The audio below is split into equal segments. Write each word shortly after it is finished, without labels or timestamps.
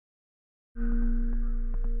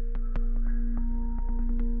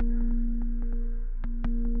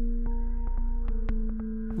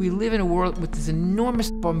We live in a world with this enormous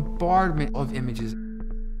bombardment of images.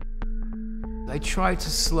 I tried to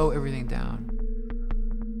slow everything down.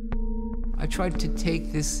 I tried to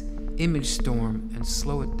take this image storm and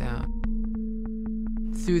slow it down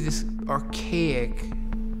through this archaic,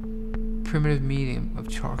 primitive medium of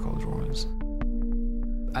charcoal drawings.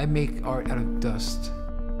 I make art out of dust.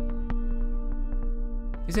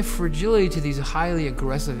 There's a fragility to these highly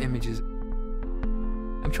aggressive images.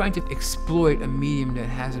 I'm trying to exploit a medium that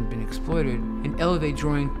hasn't been exploited and elevate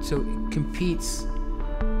drawing so it competes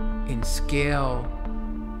in scale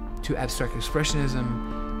to abstract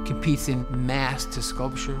expressionism, competes in mass to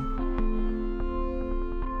sculpture.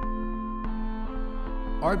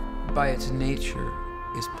 Art by its nature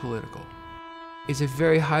is political. It's a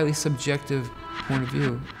very highly subjective point of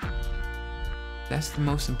view. That's the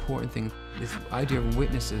most important thing, this idea of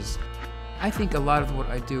witnesses. I think a lot of what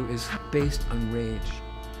I do is based on rage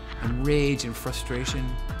and frustration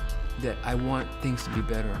that I want things to be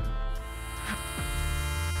better.